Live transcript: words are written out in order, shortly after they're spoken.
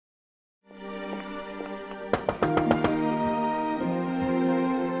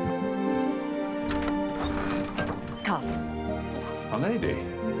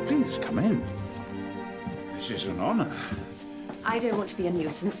come in. This is an honor. I don't want to be a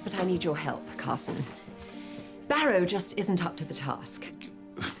nuisance, but I need your help, Carson. Barrow just isn't up to the task.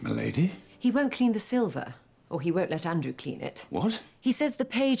 Milady? He won't clean the silver, or he won't let Andrew clean it. What? He says the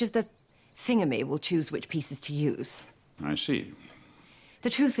page of the thingamy will choose which pieces to use. I see. The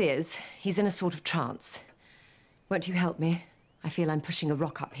truth is, he's in a sort of trance. Won't you help me? I feel I'm pushing a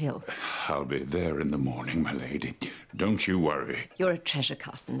rock uphill. I'll be there in the morning, my lady. Don't you worry. You're a treasure,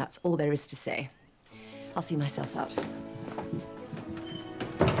 Carson. That's all there is to say. I'll see myself out.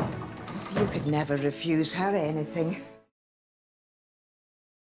 You could never refuse her anything.